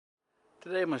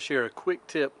Today I'm going to share a quick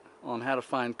tip on how to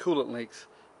find coolant leaks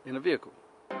in a vehicle.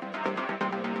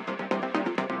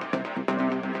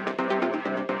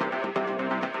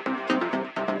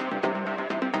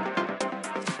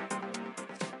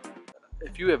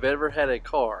 If you have ever had a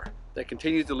car that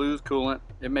continues to lose coolant,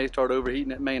 it may start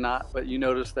overheating, it may not, but you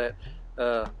notice that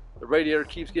the radiator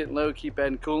keeps getting low, keep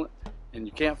adding coolant, and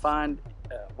you can't find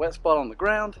a wet spot on the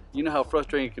ground, you know how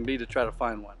frustrating it can be to try to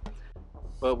find one.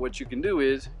 But what you can do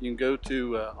is you can go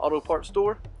to an auto parts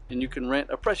store and you can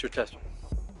rent a pressure tester.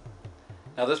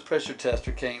 Now this pressure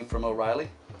tester came from O'Reilly.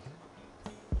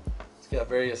 It's got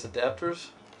various adapters,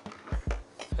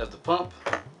 has the pump,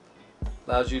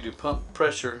 allows you to pump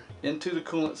pressure into the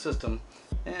coolant system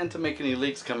and to make any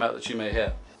leaks come out that you may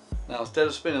have. Now instead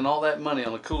of spending all that money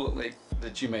on a coolant leak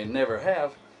that you may never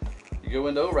have, you go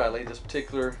into O'Reilly. This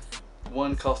particular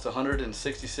one costs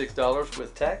 $166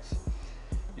 with tax.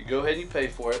 You go ahead and you pay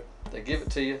for it, they give it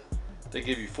to you, they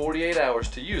give you 48 hours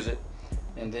to use it,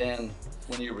 and then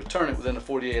when you return it within the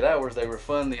 48 hours, they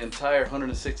refund the entire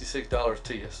 $166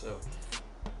 to you, so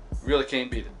you really can't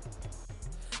beat it.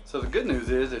 So the good news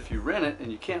is if you rent it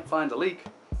and you can't find a leak,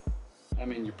 I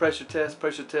mean you pressure test,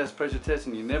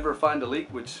 and you never find a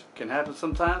leak, which can happen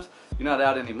sometimes, you're not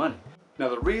out any money. Now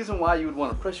the reason why you would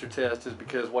want a pressure test is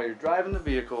because while you're driving the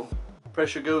vehicle,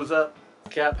 pressure goes up,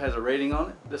 cap has a rating on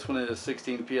it. This one is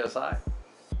 16 psi.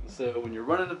 So when you're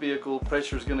running the vehicle,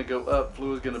 pressure is going to go up,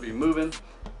 fluid is going to be moving,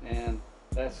 and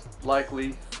that's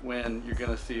likely when you're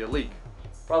going to see a leak.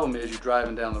 Problem is you're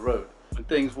driving down the road. When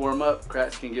things warm up,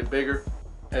 cracks can get bigger.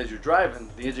 As you're driving,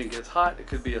 the engine gets hot. It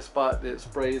could be a spot that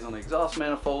sprays on the exhaust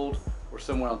manifold or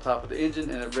somewhere on top of the engine,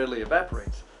 and it readily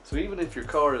evaporates. So even if your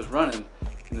car is running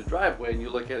in the driveway and you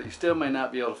look at it, you still may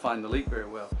not be able to find the leak very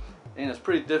well. And it's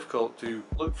pretty difficult to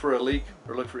look for a leak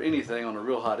or look for anything on a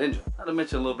real hot engine. Not to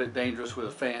mention a little bit dangerous with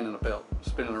a fan and a belt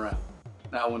spinning around.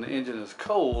 Now when the engine is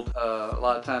cold, a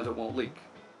lot of times it won't leak.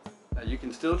 Now you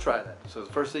can still try that. So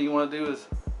the first thing you want to do is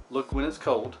look when it's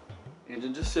cold.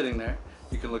 Engine just sitting there.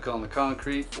 You can look on the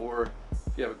concrete, or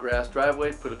if you have a grass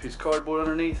driveway, put a piece of cardboard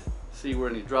underneath, see where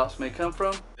any drops may come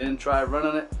from. Then try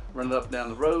running it, run it up down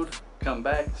the road, come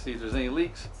back, see if there's any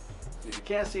leaks. If you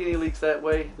can't see any leaks that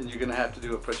way, then you're going to have to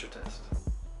do a pressure test.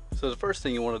 So the first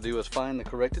thing you want to do is find the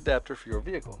correct adapter for your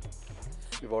vehicle.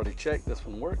 You've already checked this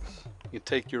one works. You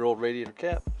take your old radiator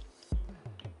cap,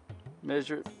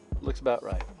 measure it, looks about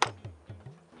right.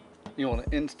 You want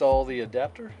to install the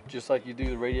adapter just like you do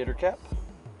the radiator cap.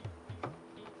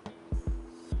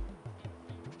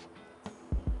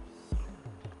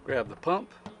 Grab the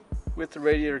pump with the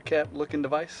radiator cap looking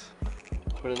device,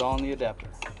 put it on the adapter.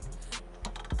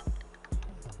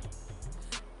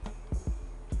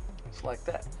 Like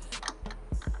that.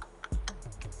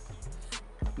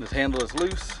 This handle is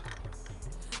loose,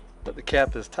 but the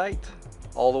cap is tight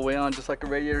all the way on, just like a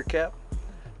radiator cap.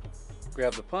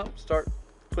 Grab the pump, start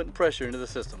putting pressure into the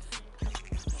system.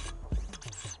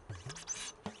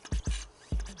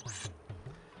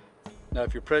 Now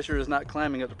if your pressure is not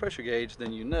climbing up the pressure gauge,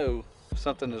 then you know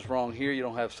something is wrong here. You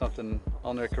don't have something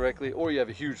on there correctly, or you have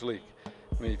a huge leak.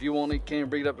 I mean, if you can't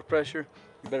bring it up to pressure,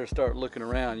 you better start looking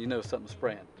around. You know something's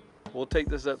spraying. We'll take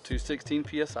this up to 16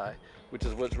 psi, which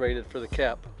is what's rated for the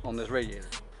cap on this radiator.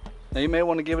 Now you may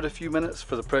want to give it a few minutes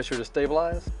for the pressure to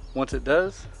stabilize. Once it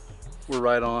does, we're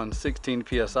right on 16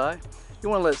 psi. You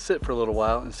want to let it sit for a little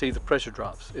while and see if the pressure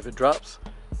drops. If it drops,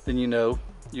 then you know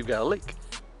you've got a leak.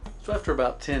 So after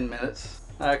about 10 minutes,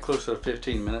 closer to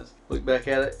 15 minutes, look back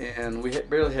at it and we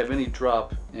barely have any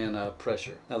drop in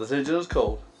pressure. Now this engine is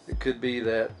cold. It could be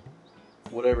that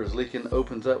whatever is leaking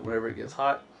opens up whenever it gets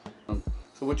hot.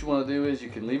 So what you want to do is you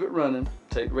can leave it running,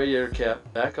 take the radiator cap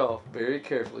back off very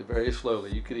carefully, very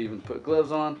slowly. You could even put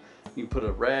gloves on. You can put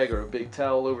a rag or a big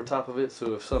towel over top of it,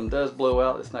 so if something does blow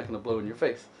out, it's not going to blow in your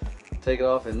face. Take it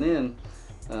off and then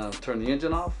turn the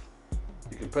engine off.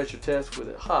 You can pressure test with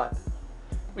it hot.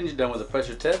 When you're done with the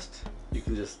pressure test, you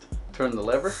can just turn the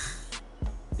lever,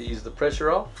 ease the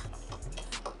pressure off,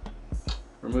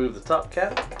 remove the top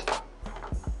cap,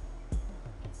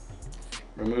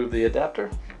 remove the adapter,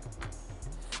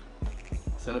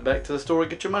 send it back to the store and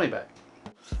get your money back.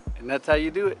 And that's how you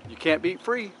do it. You can't beat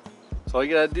free. So all you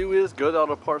gotta do is go to the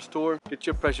auto parts store, get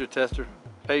your pressure tester,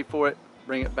 pay for it,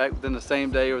 bring it back within the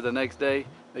same day or the next day,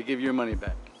 they give you your money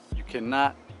back. You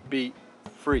cannot beat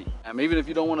free. Even if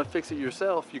you don't want to fix it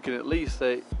yourself, you can at least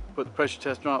say, put the pressure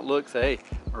tester on it, look, say, hey,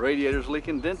 my radiator's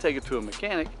leaking, then take it to a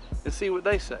mechanic and see what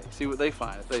they say, see what they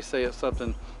find. If they say it's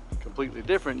something completely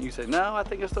different, you say, no, I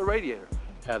think it's the radiator.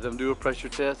 Have them do a pressure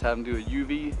test, have them do a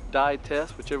UV dye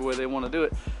test, whichever way they want to do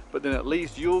it. But then at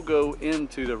least you'll go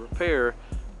into the repair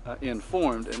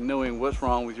informed and knowing what's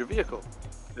wrong with your vehicle.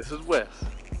 This is Wes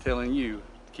telling you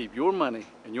to keep your money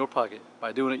in your pocket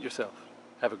by doing it yourself.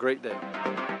 Have a great day.